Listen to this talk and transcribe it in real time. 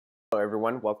Hello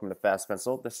everyone, welcome to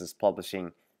FastPencil. This is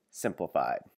Publishing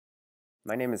Simplified.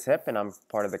 My name is Hip and I'm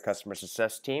part of the customer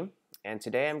success team, and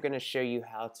today I'm going to show you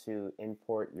how to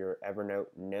import your Evernote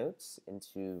notes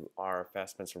into our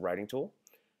FastPencil writing tool.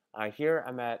 Here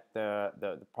I'm at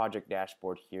the project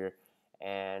dashboard here,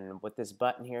 and with this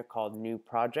button here called New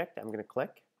Project, I'm going to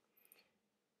click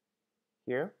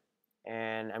here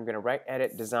and I'm going to write,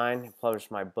 edit, design, and publish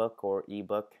my book or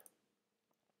ebook,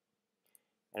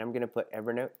 and I'm going to put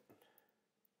Evernote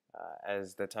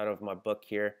as the title of my book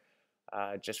here,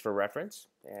 just for reference,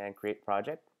 and create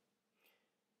project.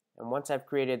 And once I've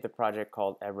created the project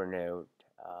called Evernote,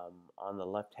 on the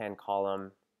left hand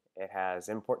column it has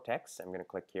import text. I'm going to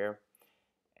click here,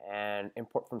 and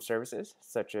import from services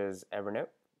such as Evernote.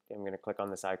 I'm going to click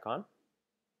on this icon,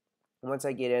 and once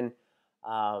I get in,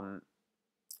 I'm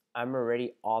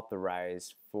already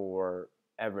authorized for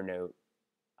Evernote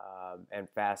and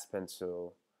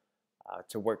FastPencil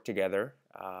to work together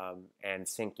and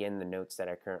sync in the notes that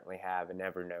I currently have in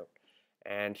Evernote.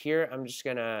 And here I'm just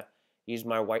gonna use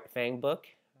my White Fang book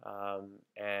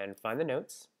and find the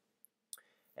notes.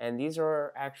 And these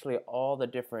are actually all the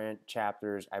different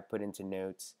chapters I put into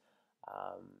notes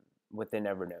within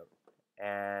Evernote.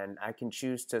 And I can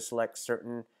choose to select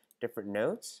certain different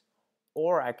notes,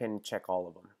 or I can check all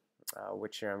of them,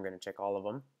 which here I'm going to check all of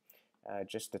them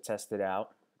just to test it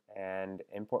out and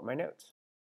import my notes.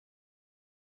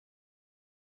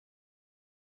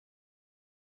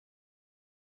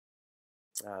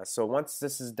 So once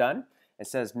this is done, it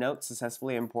says note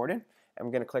successfully imported.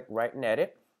 I'm going to click write and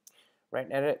edit. Write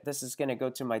and edit, this is going to go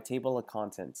to my table of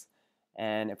contents.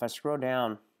 And if I scroll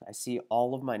down, I see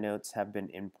all of my notes have been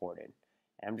imported.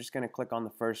 And I'm just going to click on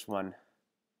the first one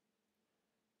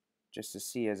just to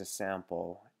see as a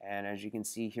sample. And as you can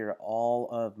see here, all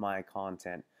of my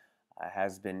content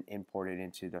has been imported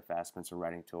into the FastPencil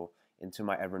writing tool, into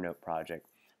my Evernote project,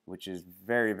 which is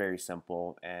very, very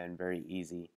simple and very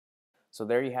easy. So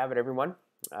there you have it, everyone.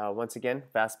 Once again,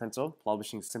 FastPencil,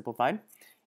 Publishing Simplified.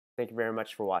 Thank you very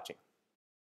much for watching.